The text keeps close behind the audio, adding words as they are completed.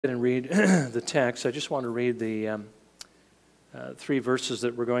And read the text. I just want to read the three verses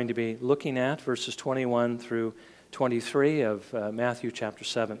that we're going to be looking at, verses 21 through 23 of Matthew chapter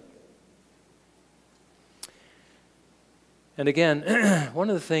 7. And again,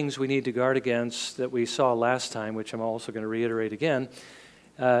 one of the things we need to guard against that we saw last time, which I'm also going to reiterate again,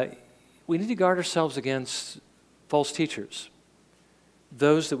 we need to guard ourselves against false teachers.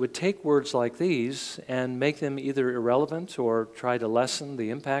 Those that would take words like these and make them either irrelevant or try to lessen the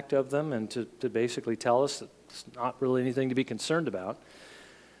impact of them and to basically tell us that it's not really anything to be concerned about.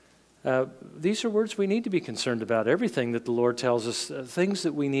 These are words we need to be concerned about. Everything that the Lord tells us, things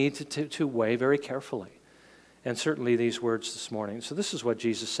that we need to weigh very carefully. And certainly these words this morning. So this is what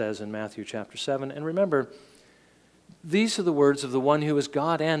Jesus says in Matthew chapter 7. And remember, these are the words of the one who is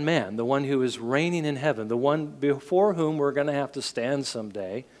God and man, the one who is reigning in heaven, the one before whom we're going to have to stand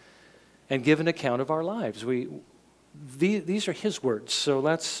someday and give an account of our lives. These are his words, so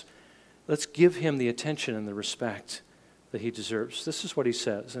let's give him the attention and the respect that he deserves. This is what he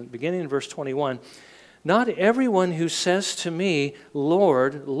says, and beginning in verse 21, "Not everyone who says to me,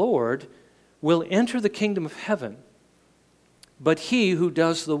 'Lord, Lord,' will enter the kingdom of heaven, but he who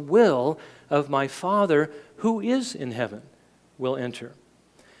does the will of my Father who is in heaven will enter.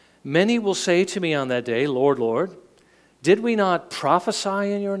 Many will say to me on that day, 'Lord, Lord, did we not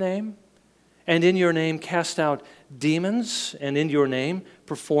prophesy in your name, and in your name cast out demons, and in your name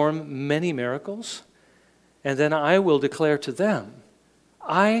perform many miracles?' And then I will declare to them,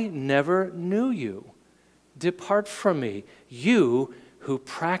 'I never knew you. Depart from me, you who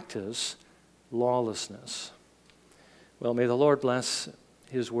practice lawlessness.'" Well, may the Lord bless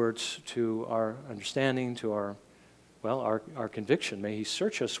his words to our understanding, to our conviction. May he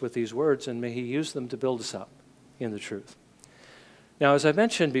search us with these words, and may he use them to build us up in the truth. Now, as I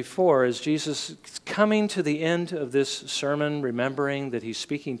mentioned before, as Jesus is coming to the end of this sermon, remembering that he's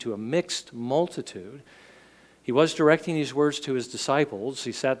speaking to a mixed multitude, he was directing these words to his disciples.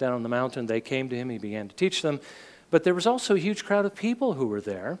 He sat down on the mountain, they came to him, he began to teach them. But there was also a huge crowd of people who were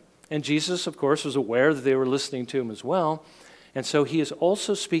there, and Jesus, of course, was aware that they were listening to him as well. And so he is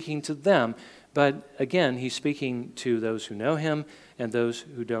also speaking to them, but again, he's speaking to those who know him and those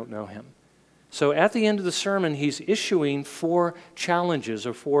who don't know him. So at the end of the sermon, he's issuing 4 challenges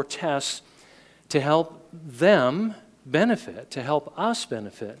or 4 tests to help them benefit, to help us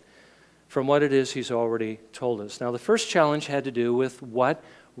benefit from what it is he's already told us. Now, the first challenge had to do with what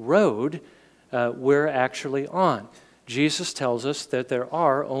road we're actually on. Jesus tells us that there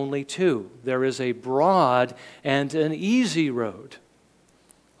are only 2. There is a broad and an easy road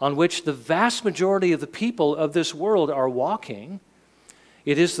on which the vast majority of the people of this world are walking.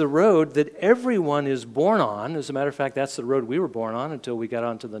 It is the road that everyone is born on. As a matter of fact, that's the road we were born on until we got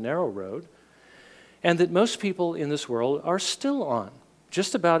onto the narrow road. And that most people in this world are still on.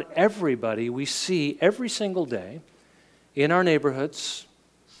 Just about everybody we see every single day in our neighborhoods,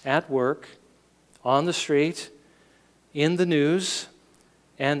 at work, on the street, in the news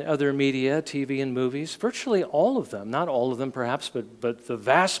and other media, TV and movies, virtually all of them, not all of them perhaps, but the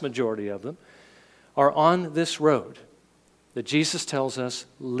vast majority of them, are on this road that Jesus tells us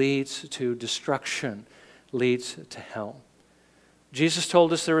leads to destruction, leads to hell. Jesus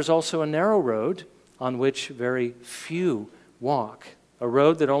told us there is also a narrow road on which very few walk, a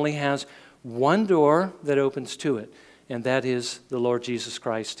road that only has one door that opens to it, and that is the Lord Jesus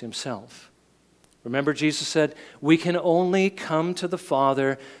Christ himself. Remember, Jesus said, we can only come to the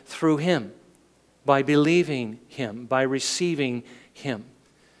Father through him, by believing him, by receiving him.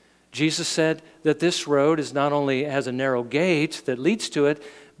 Jesus said that this road is not only has a narrow gate that leads to it,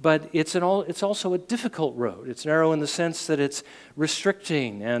 but it's also a difficult road. It's narrow in the sense that it's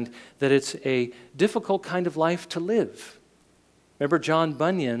restricting and that it's a difficult kind of life to live. Remember, John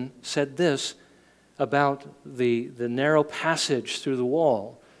Bunyan said this about the narrow passage through the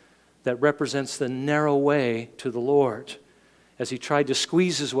wall that represents the narrow way to the Lord. As he tried to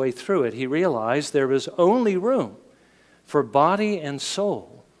squeeze his way through it, he realized there was only room for body and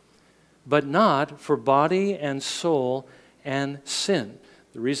soul, but not for body and soul and sin.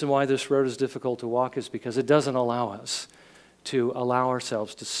 The reason why this road is difficult to walk is because it doesn't allow us to allow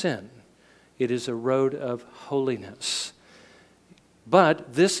ourselves to sin. It is a road of holiness.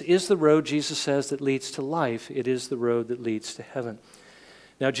 But this is the road, Jesus says, that leads to life. It is the road that leads to heaven.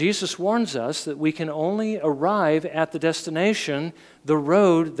 Now, Jesus warns us that we can only arrive at the destination the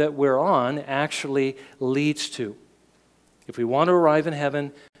road that we're on actually leads to. If we want to arrive in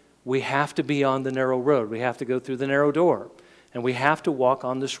heaven, we have to be on the narrow road. We have to go through the narrow door. And we have to walk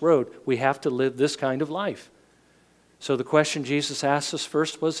on this road. We have to live this kind of life. So the question Jesus asked us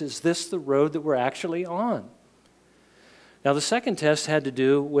first was, is this the road that we're actually on? Now, the second test had to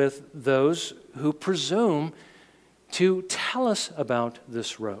do with those who presume to tell us about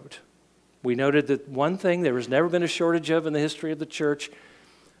this road. We noted that one thing there has never been a shortage of in the history of the church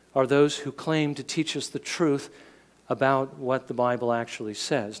are those who claim to teach us the truth about what the Bible actually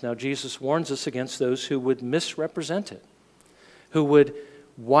says. Now, Jesus warns us against those who would misrepresent it, who would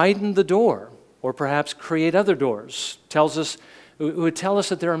widen the door or perhaps create other doors, who would tell us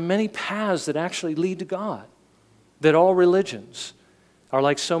that there are many paths that actually lead to God, that all religions are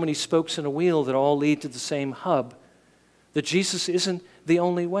like so many spokes in a wheel that all lead to the same hub, that Jesus isn't the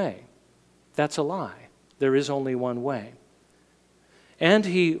only way. That's a lie. There is only one way. And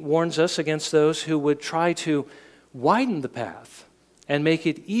he warns us against those who would try to widen the path and make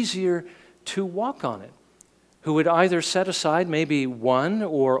it easier to walk on it, who would either set aside maybe one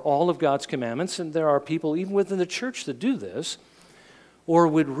or all of God's commandments, and there are people even within the church that do this, or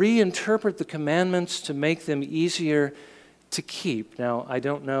would reinterpret the commandments to make them easier to keep. Now, I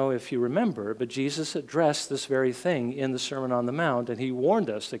don't know if you remember, but Jesus addressed this very thing in the Sermon on the Mount, and he warned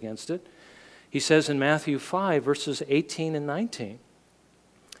us against it. He says in Matthew 5, verses 18 and 19,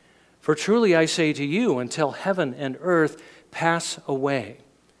 "For truly I say to you, until heaven and earth pass away,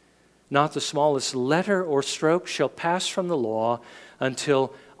 not the smallest letter or stroke shall pass from the law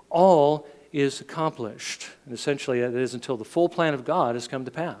until all is accomplished." And essentially, that is until the full plan of God has come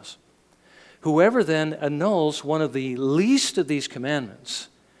to pass. "Whoever then annuls one of the least of these commandments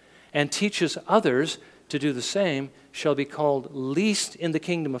and teaches others to do the same shall be called least in the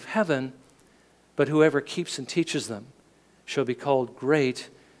kingdom of heaven, but whoever keeps and teaches them shall be called great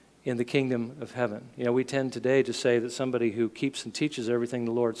in the kingdom of heaven." You know, we tend today to say that somebody who keeps and teaches everything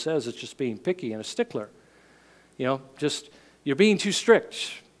the Lord says is just being picky and a stickler. You know, just, you're being too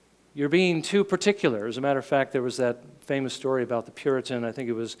strict. You're being too particular. As a matter of fact, there was that famous story about the Puritan, I think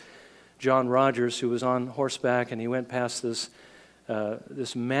it was John Rogers, who was on horseback, and he went past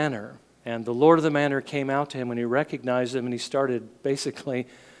this manor. And the Lord of the manor came out to him when he recognized him, and he started basically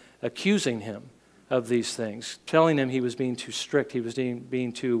accusing him of these things, telling him he was being too strict, he was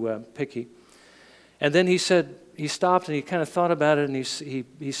being too picky. And then he stopped and he kind of thought about it, and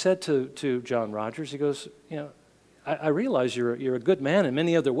he said to John Rogers, he goes, "You know, I realize you're a good man in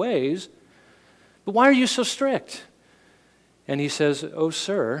many other ways, but why are you so strict?" And he says, "Oh,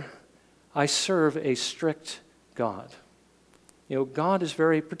 sir, I serve a strict God." You know, God is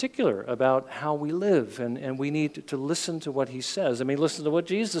very particular about how we live, and we need to listen to what he says. I mean, listen to what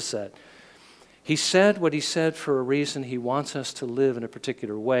Jesus said. He said what he said for a reason. He wants us to live in a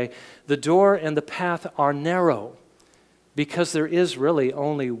particular way. The door and the path are narrow because there is really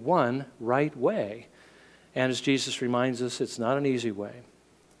only one right way. And as Jesus reminds us, it's not an easy way.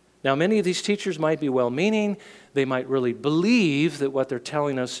 Now, many of these teachers might be well-meaning. They might really believe that what they're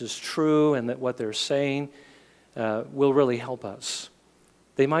telling us is true and that what they're saying will really help us.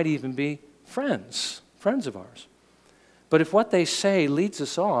 They might even be friends of ours. But if what they say leads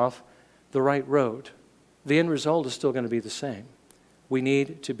us off the right road, the end result is still going to be the same. We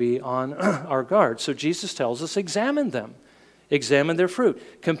need to be on our guard. So Jesus tells us, examine them. Examine their fruit.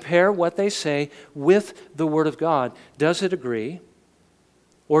 Compare what they say with the Word of God. Does it agree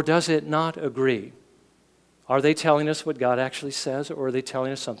or does it not agree? Are they telling us what God actually says, or are they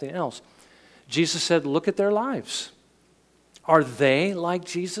telling us something else? Jesus said, look at their lives. Are they like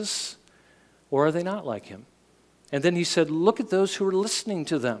Jesus, or are they not like him? And then he said, look at those who are listening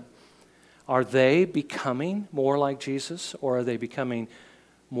to them. Are they becoming more like Jesus, or are they becoming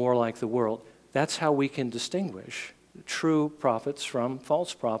more like the world? That's how we can distinguish true prophets from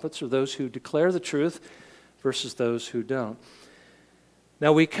false prophets, or those who declare the truth versus those who don't.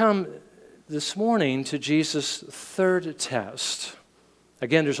 Now we come this morning to Jesus' third test.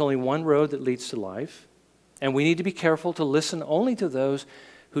 Again, there's only one road that leads to life, and we need to be careful to listen only to those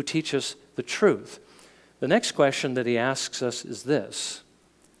who teach us the truth. The next question that he asks us is this: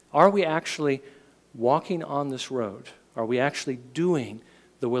 are we actually walking on this road? Are we actually doing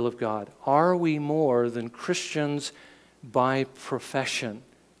the will of God? Are we more than Christians by profession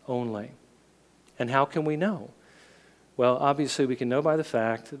only? And how can we know? Well, obviously we can know by the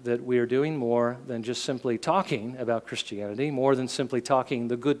fact that we are doing more than just simply talking about Christianity, more than simply talking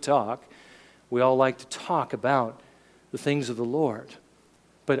the good talk. We all like to talk about the things of the Lord.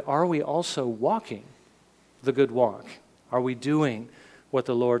 But are we also walking the good walk? Are we doing what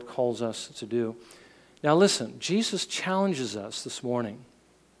the Lord calls us to do? Now listen, Jesus challenges us this morning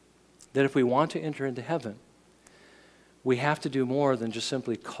that if we want to enter into heaven, we have to do more than just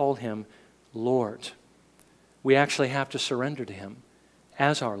simply call him Lord. We actually have to surrender to him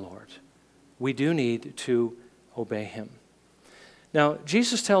as our Lord. We do need to obey him. Now,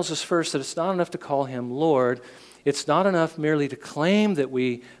 Jesus tells us first that it's not enough to call him Lord. It's not enough merely to claim that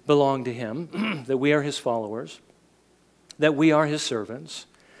we belong to Him, that we are His followers, that we are His servants,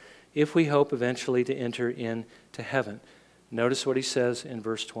 if we hope eventually to enter into heaven. Notice what He says in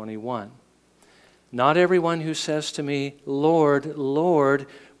verse 21. Not everyone who says to me, Lord, Lord,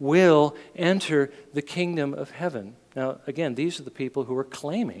 will enter the kingdom of heaven. Now, again, these are the people who are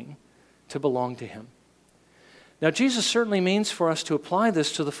claiming to belong to Him. Now, Jesus certainly means for us to apply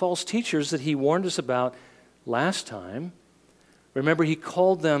this to the false teachers that He warned us about last time. Remember, He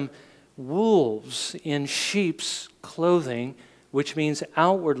called them wolves in sheep's clothing, which means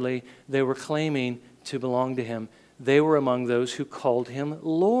outwardly they were claiming to belong to Him. They were among those who called Him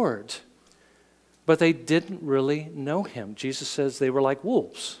Lord. But they didn't really know Him. Jesus says they were like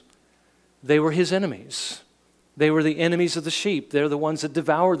wolves. They were His enemies. They were the enemies of the sheep. They're the ones that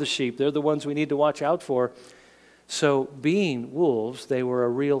devour the sheep. They're the ones we need to watch out for. So being wolves, they were a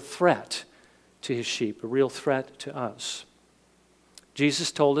real threat to His sheep, a real threat to us.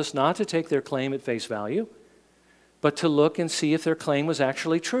 Jesus told us not to take their claim at face value, but to look and see if their claim was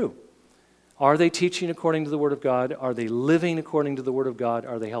actually true. Are they teaching according to the Word of God? Are they living according to the Word of God?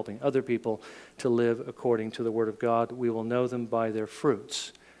 Are they helping other people to live according to the Word of God? We will know them by their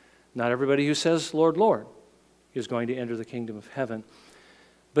fruits. Not everybody who says, Lord, Lord, is going to enter the kingdom of heaven.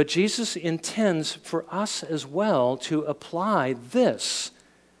 But Jesus intends for us as well to apply this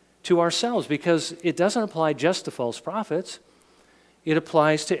to ourselves, because it doesn't apply just to false prophets. It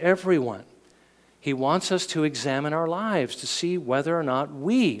applies to everyone. He wants us to examine our lives to see whether or not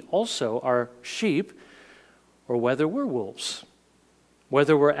we also are sheep or whether we're wolves,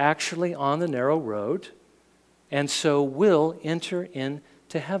 whether we're actually on the narrow road and so will enter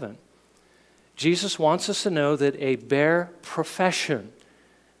into heaven. Jesus wants us to know that a bare profession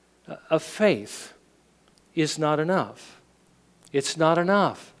of faith is not enough. It's not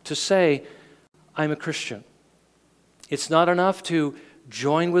enough to say, I'm a Christian. It's not enough to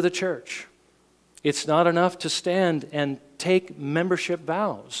join with a church. It's not enough to stand and take membership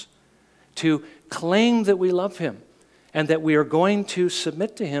vows, to claim that we love Him and that we are going to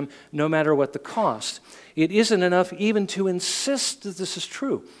submit to Him no matter what the cost. It isn't enough even to insist that this is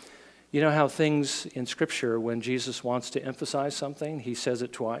true. You know how things in Scripture, when Jesus wants to emphasize something, He says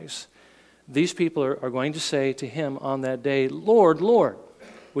it twice. These people are going to say to Him on that day, Lord, Lord,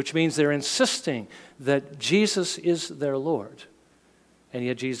 which means they're insisting that Jesus is their Lord. And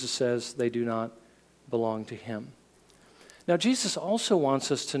yet Jesus says they do not belong to Him. Now, Jesus also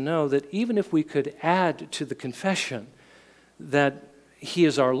wants us to know that even if we could add to the confession that He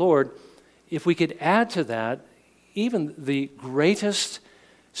is our Lord, if we could add to that even the greatest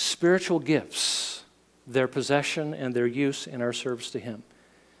spiritual gifts, their possession and their use in our service to Him,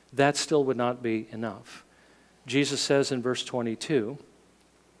 that still would not be enough. Jesus says in verse 22,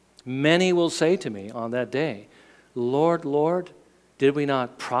 many will say to me on that day, Lord, Lord, did we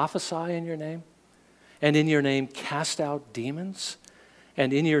not prophesy in your name? And in your name cast out demons?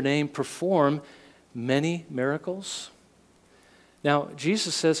 And in your name perform many miracles? Now,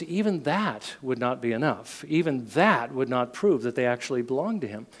 Jesus says even that would not be enough. Even that would not prove that they actually belong to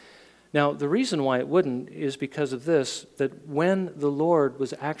Him. Now, the reason why it wouldn't is because of this, that when the Lord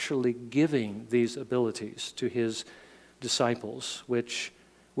was actually giving these abilities to His disciples, which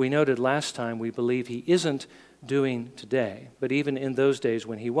we noted last time we believe He isn't doing today, but even in those days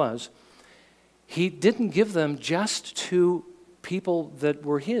when He was, He didn't give them just to people that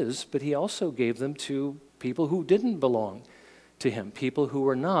were His, but He also gave them to people who didn't belong to Him, people who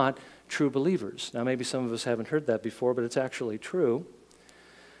were not true believers. Now, maybe some of us haven't heard that before, but it's actually true.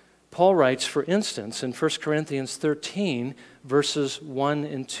 Paul writes, for instance, in 1 Corinthians 13, verses 1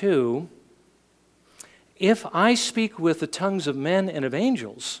 and 2, if I speak with the tongues of men and of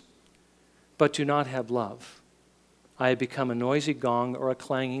angels, but do not have love, I have become a noisy gong or a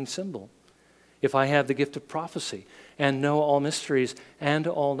clanging cymbal. If I have the gift of prophecy and know all mysteries and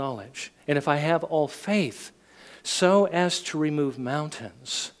all knowledge, and if I have all faith so as to remove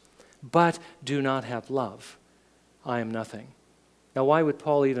mountains, but do not have love, I am nothing. Now, why would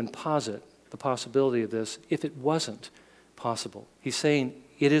Paul even posit the possibility of this if it wasn't possible? He's saying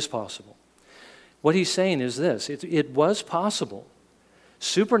it is possible. What he's saying is this, it was possible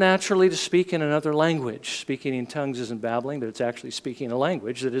supernaturally to speak in another language. Speaking in tongues isn't babbling, but it's actually speaking a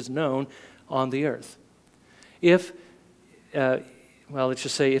language that is known on the earth. If, let's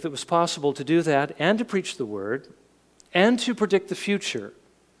just say, if it was possible to do that and to preach the word and to predict the future.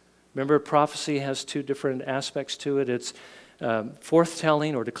 Remember, prophecy has two different aspects to it. It's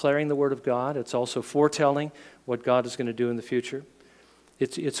forthtelling or declaring the word of God. It's also foretelling what God is going to do in the future.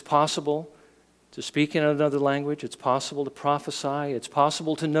 It's possible to speak in another language. It's possible to prophesy. It's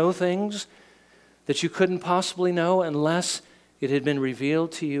possible to know things that you couldn't possibly know unless it had been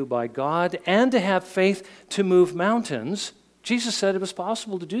revealed to you by God, and to have faith to move mountains. Jesus said it was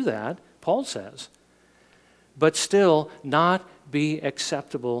possible to do that, Paul says, but still not be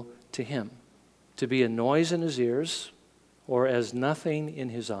acceptable to him, to be a noise in his ears or as nothing in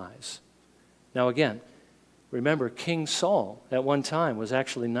his eyes. Now again, remember, King Saul at one time was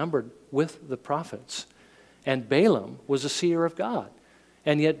actually numbered with the prophets, and Balaam was a seer of God,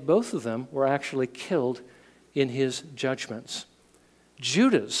 and yet both of them were actually killed in his judgments.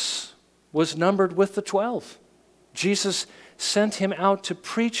 Judas was numbered with the 12. Jesus sent him out to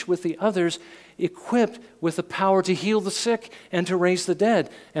preach with the others, equipped with the power to heal the sick and to raise the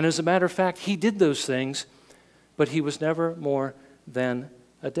dead. And as a matter of fact, he did those things, but he was never more than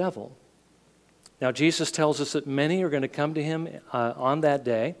a devil. Now, Jesus tells us that many are going to come to him on that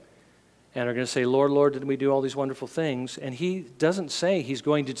day and are going to say, Lord, Lord, didn't we do all these wonderful things? And he doesn't say he's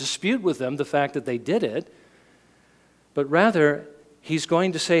going to dispute with them the fact that they did it, but rather, he's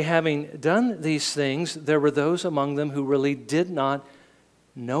going to say, having done these things, there were those among them who really did not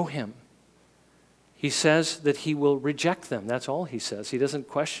know him. He says that he will reject them. That's all he says. He doesn't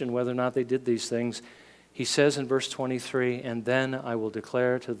question whether or not they did these things. He says in verse 23, and then I will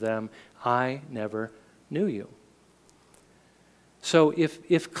declare to them, I never knew you. So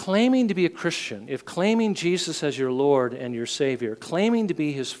if claiming to be a Christian, if claiming Jesus as your Lord and your Savior, claiming to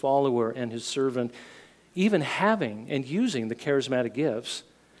be his follower and his servant, even having and using the charismatic gifts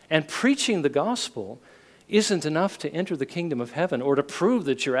and preaching the gospel isn't enough to enter the kingdom of heaven or to prove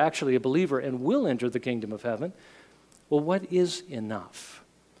that you're actually a believer and will enter the kingdom of heaven, well, what is enough?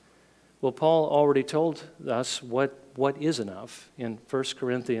 Well, Paul already told us what is enough in 1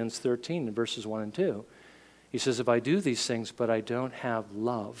 Corinthians 13 in verses 1 and 2. He says, if I do these things but I don't have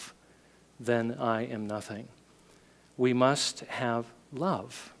love, then I am nothing. We must have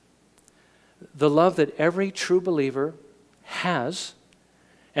love. The love that every true believer has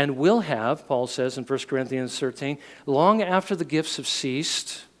and will have, Paul says in 1 Corinthians 13, long after the gifts have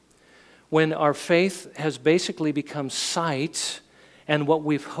ceased, when our faith has basically become sight and what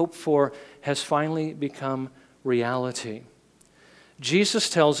we've hoped for has finally become reality.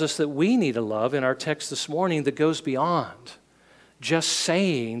 Jesus tells us that we need a love in our text this morning that goes beyond just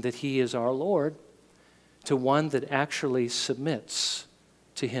saying that he is our Lord to one that actually submits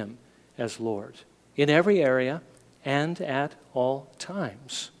to him as Lord in every area and at all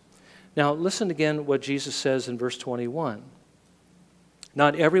times. Now, listen again what Jesus says in verse 21.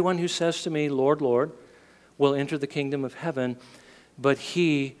 Not everyone who says to me, Lord, Lord, will enter the kingdom of heaven, but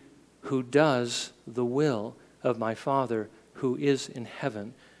he who does the will of my Father who is in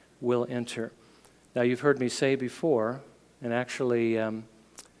heaven will enter. Now, you've heard me say before, and actually in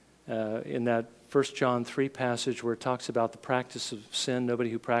that 1 John 3 passage where it talks about the practice of sin, nobody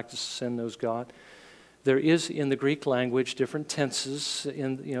who practices sin knows God. There is in the Greek language different tenses.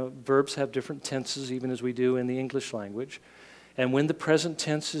 Verbs have different tenses even as we do in the English language. And when the present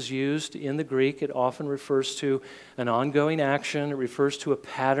tense is used in the Greek, it often refers to an ongoing action. It refers to a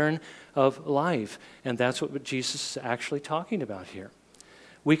pattern of life. And that's what Jesus is actually talking about here.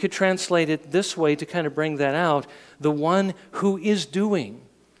 We could translate it this way to kind of bring that out. The one who is doing,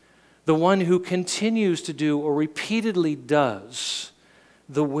 the one who continues to do or repeatedly does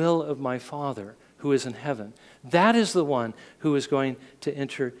the will of my Father who is in heaven. That is the one who is going to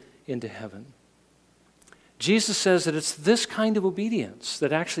enter into heaven. Jesus says that it's this kind of obedience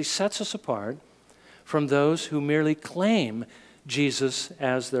that actually sets us apart from those who merely claim Jesus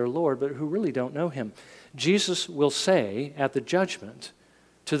as their Lord, but who really don't know him. Jesus will say at the judgment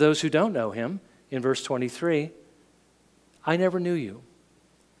to those who don't know him, in verse 23, I never knew you.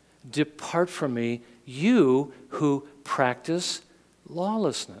 Depart from me, you who practice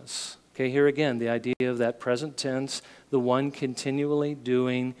lawlessness. Okay, here again, the idea of that present tense, the one continually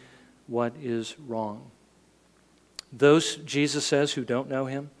doing what is wrong. Those, Jesus says, who don't know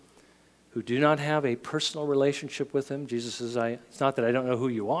him, who do not have a personal relationship with him, Jesus says, it's not that I don't know who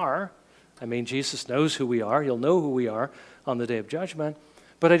you are. I mean, Jesus knows who we are. He'll know who we are on the day of judgment.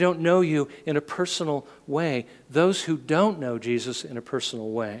 But I don't know you in a personal way. Those who don't know Jesus in a personal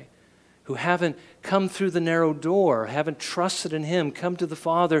way, who haven't come through the narrow door, haven't trusted in him, come to the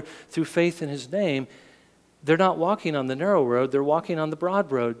Father through faith in his name, they're not walking on the narrow road, they're walking on the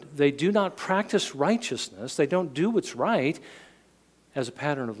broad road. They do not practice righteousness, they don't do what's right as a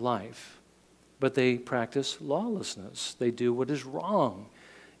pattern of life, but they practice lawlessness. They do what is wrong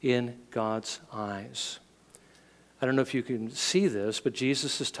in God's eyes. I don't know if you can see this, but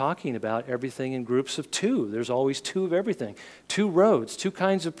Jesus is talking about everything in groups of two. There's always two of everything. Two roads, two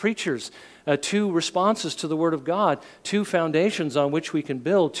kinds of preachers, two responses to the Word of God, two foundations on which we can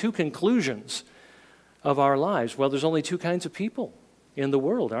build, two conclusions of our lives? Well, there's only two kinds of people in the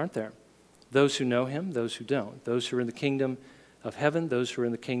world, aren't there? Those who know him, those who don't. Those who are in the kingdom of heaven, those who are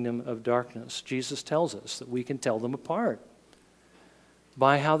in the kingdom of darkness. Jesus tells us that we can tell them apart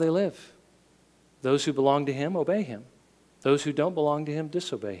by how they live. Those who belong to him, obey him. Those who don't belong to him,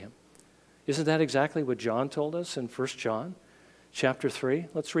 disobey him. Isn't that exactly what John told us in 1 John chapter 3?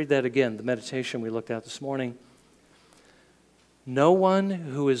 Let's read that again, the meditation we looked at this morning. No one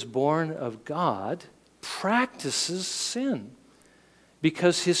who is born of God practices sin,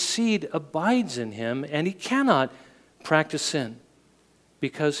 because his seed abides in him, and he cannot practice sin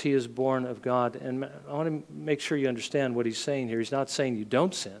because he is born of God. And I want to make sure you understand what he's saying here. He's not saying you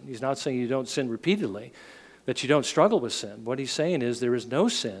don't sin. He's not saying you don't sin repeatedly, that you don't struggle with sin. What he's saying is there is no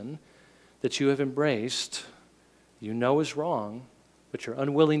sin that you have embraced, you know is wrong, but you're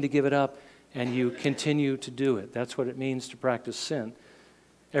unwilling to give it up, and you continue to do it. That's what it means to practice sin.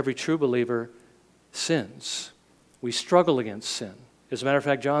 Every true believer sins. We struggle against sin. As a matter of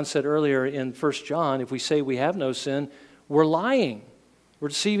fact, John said earlier in 1 John, if we say we have no sin, we're lying. We're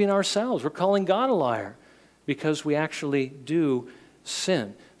deceiving ourselves. We're calling God a liar because we actually do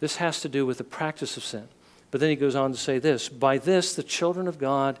sin. This has to do with the practice of sin. But then he goes on to say this, by this the children of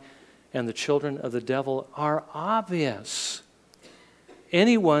God and the children of the devil are obvious.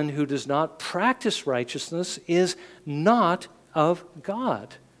 Anyone who does not practice righteousness is not of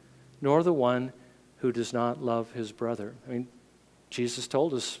God, nor the one who does not love his brother. I mean, Jesus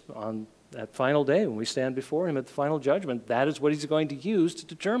told us on that final day when we stand before him at the final judgment, that is what he's going to use to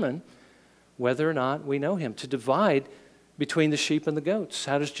determine whether or not we know him, to divide between the sheep and the goats.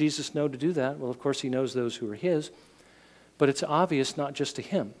 How does Jesus know to do that? Well, of course, he knows those who are his, but it's obvious not just to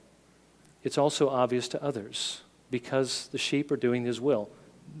him. It's also obvious to others because the sheep are doing his will.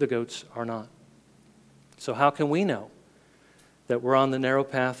 The goats are not. So how can we know that we're on the narrow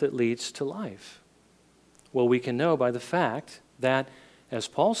path that leads to life? Well, we can know by the fact that, as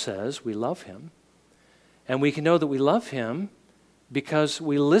Paul says, we love him. And we can know that we love him because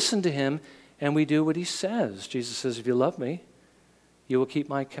we listen to him and we do what he says. Jesus says, if you love me, you will keep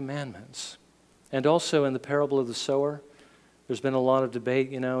my commandments. And also in the parable of the sower, there's been a lot of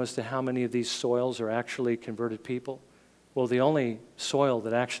debate, as to how many of these soils are actually converted people. Well, the only soil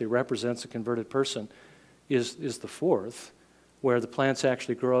that actually represents a converted person is the fourth, where the plants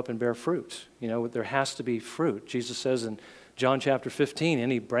actually grow up and bear fruit. There has to be fruit. Jesus says in John chapter 15,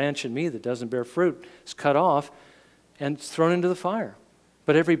 any branch in me that doesn't bear fruit is cut off and thrown into the fire.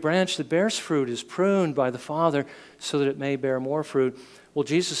 But every branch that bears fruit is pruned by the Father so that it may bear more fruit. Well,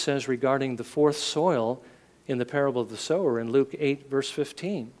 Jesus says regarding the fourth soil in the parable of the sower in Luke 8, verse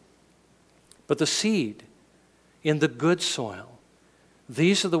 15, but the seed in the good soil,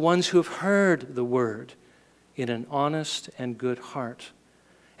 these are the ones who have heard the word in an honest and good heart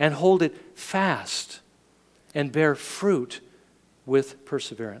and hold it fast and bear fruit with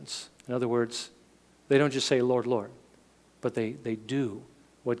perseverance. In other words, they don't just say, Lord, Lord, but they do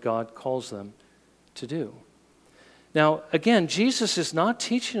what God calls them to do. Now, again, Jesus is not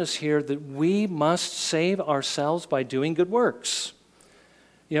teaching us here that we must save ourselves by doing good works.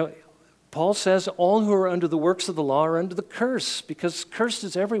 Paul says all who are under the works of the law are under the curse, because cursed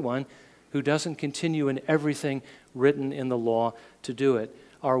is everyone who doesn't continue in everything written in the law to do it.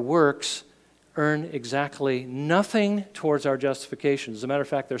 Our works earn exactly nothing towards our justification. As a matter of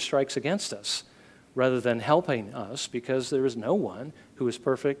fact, they're strikes against us rather than helping us, because there is no one who is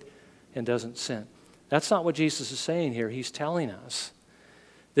perfect and doesn't sin. That's not what Jesus is saying here. He's telling us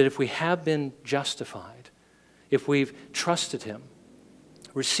that if we have been justified, if we've trusted him,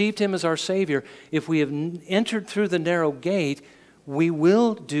 received him as our Savior, if we have entered through the narrow gate, we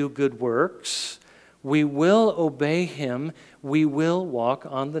will do good works, we will obey him, we will walk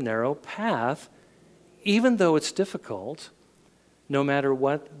on the narrow path, even though it's difficult, no matter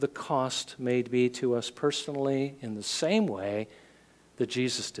what the cost may be to us personally, in the same way that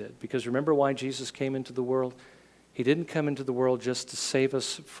Jesus did. Because remember why Jesus came into the world? He didn't come into the world just to save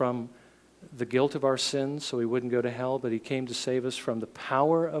us from the guilt of our sins so we wouldn't go to hell, but he came to save us from the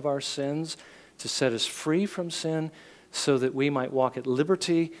power of our sins, to set us free from sin, so that we might walk at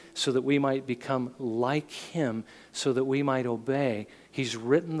liberty, so that we might become like him, so that we might obey. He's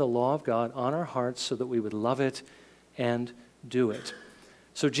written the law of God on our hearts so that we would love it and do it.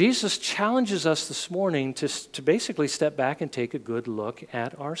 So Jesus challenges us this morning to basically step back and take a good look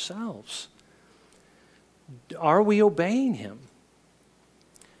at ourselves. Are we obeying him?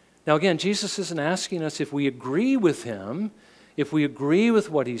 Now again, Jesus isn't asking us if we agree with him, if we agree with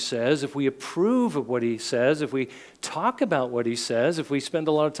what he says, if we approve of what he says, if we talk about what he says, if we spend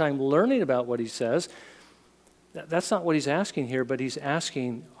a lot of time learning about what he says. That's not what he's asking here, but he's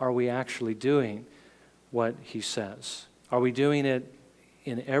asking, are we actually doing what he says? Are we doing it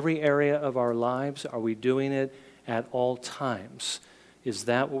in every area of our lives? Are we doing it at all times? Is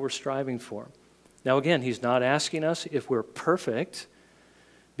that what we're striving for? Now again, he's not asking us if we're perfect,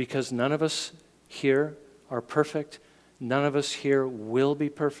 because none of us here are perfect. None of us here will be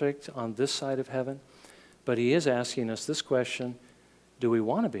perfect on this side of heaven. But he is asking us this question: do we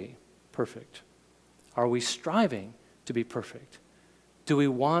want to be perfect? Are we striving to be perfect? Do we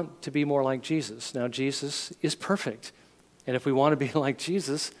want to be more like Jesus? Now, Jesus is perfect. And if we want to be like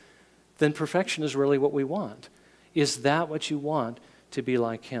Jesus, then perfection is really what we want. Is that what you want, to be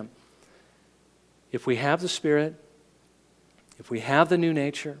like him? If we have the Spirit, if we have the new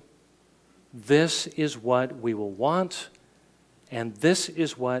nature, this is what we will want, and this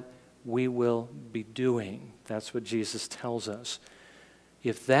is what we will be doing. That's what Jesus tells us.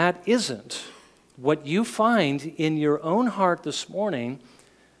 If that isn't what you find in your own heart this morning,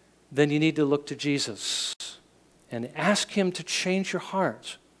 then you need to look to Jesus and ask him to change your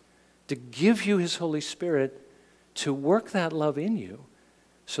heart, to give you his Holy Spirit to work that love in you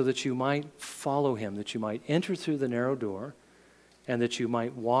so that you might follow him, that you might enter through the narrow door, and that you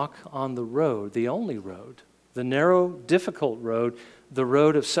might walk on the road, the only road, the narrow, difficult road, the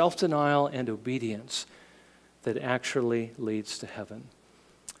road of self-denial and obedience that actually leads to heaven.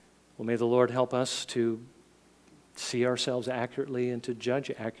 Well, may the Lord help us to see ourselves accurately and to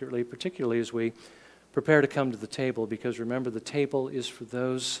judge accurately, particularly as we prepare to come to the table, because remember, the table is for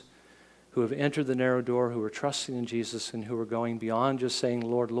those who have entered the narrow door, who are trusting in Jesus, and who are going beyond just saying,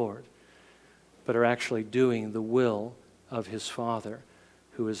 Lord, Lord, but are actually doing the will of his Father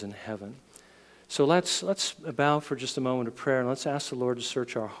who is in heaven. So let's bow for just a moment of prayer, and let's ask the Lord to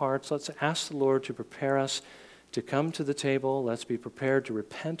search our hearts. Let's ask the Lord to prepare us to come to the table. Let's be prepared to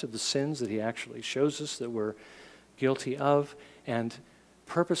repent of the sins that he actually shows us that we're guilty of, and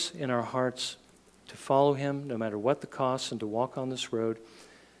purpose in our hearts to follow him no matter what the cost and to walk on this road.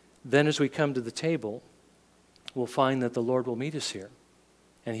 Then as we come to the table, we'll find that the Lord will meet us here,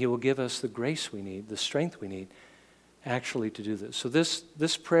 and he will give us the grace we need, the strength we need actually to do this. So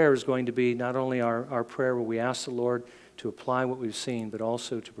this prayer is going to be not only our prayer where we ask the Lord to apply what we've seen, but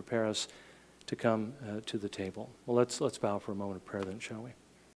also to prepare us to come to the table. Well, let's bow for a moment of prayer then, shall we?